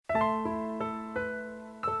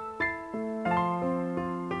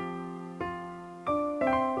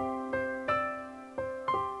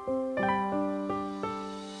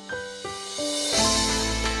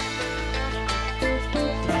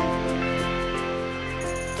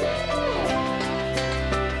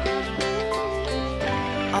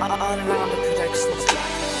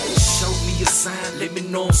let me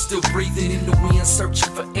know I'm still breathing. In the wind,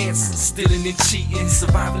 searching for answers, stealing and cheating.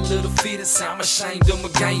 Surviving little fittest, I'm ashamed of my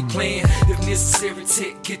game plan. If necessary,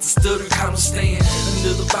 tech, get the stutter, count stand.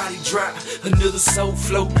 Another body drop, another soul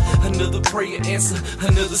float, another prayer answer,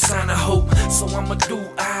 another sign of hope. So I'ma do,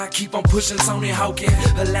 I keep on pushing Tony Hawking.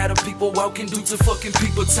 A lot of people walking due to fucking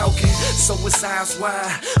people talking. So it's eyes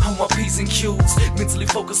wide on my P's and Q's. Mentally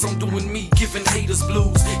focused on doing me, giving haters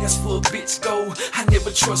blues. As for a bitch go, I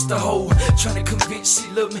never trust a hoe. Trying to convince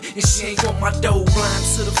she love me and she ain't want my dough. Blind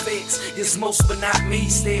to the facts, it's most but not me.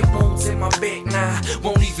 Stab wounds in my back now,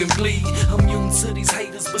 won't even bleed. Immune to these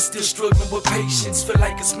haters but still struggling with patience. Feel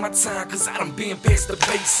like it's my time cause I done been past the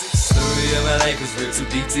basics. Story of my life is real too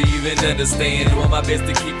deep to even understand. Doing my best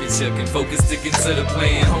to keep it chucking, focus, sticking to the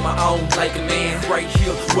plan. On my own like a man, right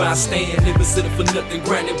here where I stand. Never sitting for nothing,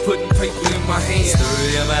 grinding, putting paper in my hand.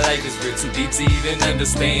 Story of my life is real too deep to even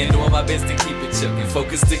understand. Doing my best to keep it chucking,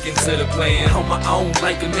 focus, sticking to the plan. On my own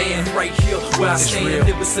like a man, right here where I stand.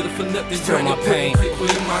 Never sitting for nothing, grinding, putting paper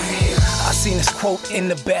in my hand. I seen this quote in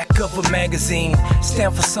the back of a magazine.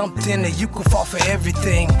 Stand for something that you can fall for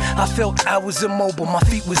everything. I felt I was immobile, my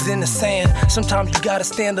feet was in the sand. Sometimes you gotta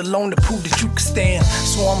stand alone to prove that you can stand.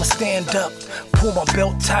 So I'ma stand up, pull my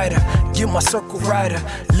belt tighter, get my circle rider,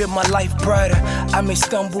 live my life brighter. I may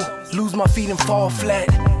stumble, lose my feet and fall flat,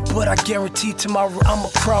 but I guarantee tomorrow I'ma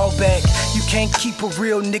crawl back. You can't keep a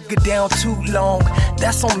real nigga down too long.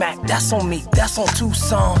 That's on Mac, that's on me, that's on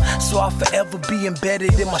Tucson. So I'll forever be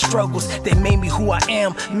embedded in my struggles. They made me who I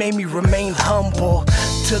am, made me remain humble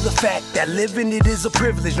to the fact that living it is a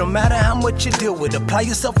privilege. No matter how much you deal with, apply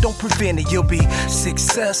yourself, don't prevent it. You'll be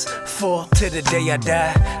successful till the day I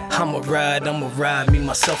die. I'ma ride, me,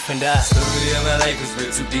 myself, and I. Story of my life is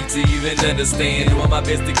real too deep to even understand. Doing my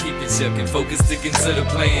best to keep it chucking, focus, sticking to the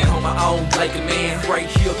plan. On my own like a man, right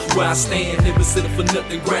here where I stand. Never sitting for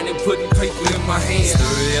nothing, grinding, putting paper in my hand.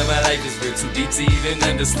 Story of my life is real too deep to even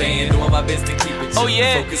understand. Doing my best to keep it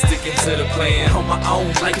chucking, focus, sticking to the plan. On my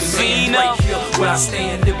own like a man, right here where I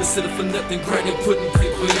stand. Never sitting for nothing, grinding, putting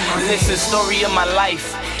paper in my hand. Listen, story of my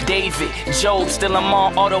life. David, Job, still I'm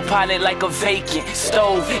on autopilot like a vacant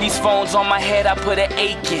stove. These phones on my head, I put an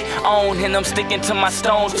aching on, and I'm sticking to my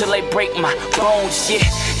stones till they break my bones. Yeah,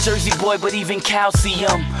 Jersey boy, but even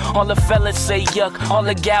calcium. All the fellas say yuck, all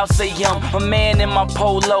the gals say yum. A man in my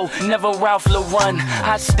polo, never Ralph LaRun.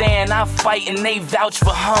 I stand, I fight, and they vouch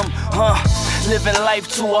for living life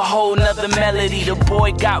to a whole nother melody. The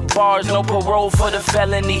boy got bars, no parole for the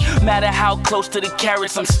felony. Matter how close to the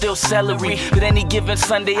carrots, I'm still celery. But any given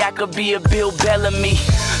Sunday, I could be a Bill Bellamy.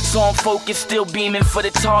 So I'm focused, still beaming for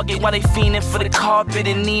the target, while they fiending for the carpet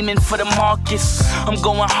and Neiman for the Marcus. I'm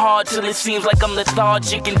going hard till it seems like I'm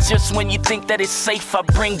lethargic, and just when you think that it's safe, I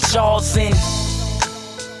bring jaws in.